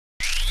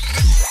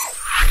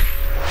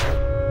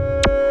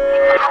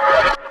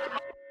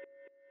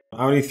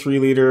Audi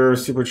 3-liter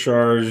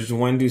supercharged.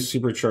 When do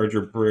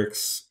supercharger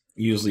bricks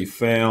usually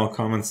fail?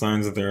 Common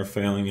signs that they're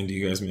failing, and do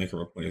you guys make a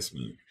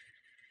replacement?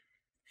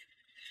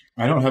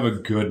 I don't have a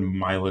good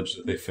mileage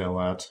that they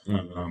fail at. I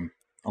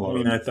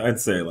mean, I'd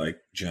say like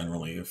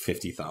generally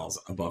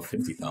 50,000, above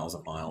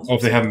 50,000 miles. Oh,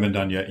 if they haven't been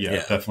done yet, yeah,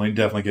 Yeah.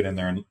 definitely get in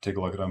there and take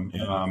a look at them.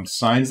 Yeah.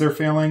 Signs they're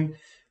failing.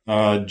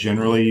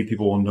 Generally,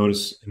 people will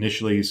notice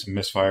initially some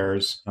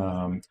misfires,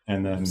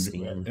 and then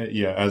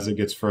as it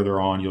gets further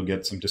on, you'll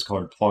get some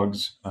discolored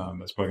plugs.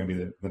 That's probably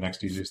gonna be the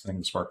next easiest thing.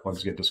 The spark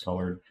plugs get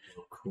discolored.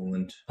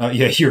 Coolant.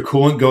 Your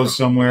coolant goes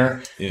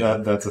somewhere. Yeah.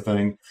 That's a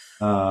thing.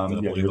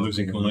 You're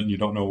losing coolant. coolant. You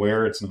don't know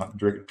where. It's not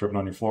dripping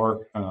on your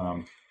floor.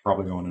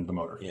 Probably going into the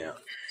motor. Yeah.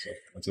 So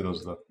I'd say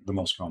those are the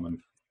most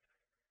common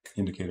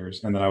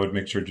indicators. And then I would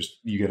make sure just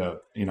you get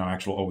an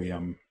actual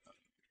OEM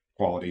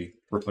quality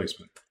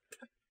replacement.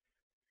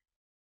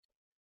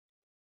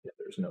 Yeah,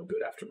 there's no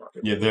good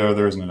aftermarket. Yeah,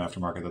 there isn't an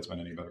aftermarket that's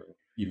been any better,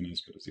 even as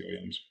good as the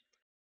OEMs.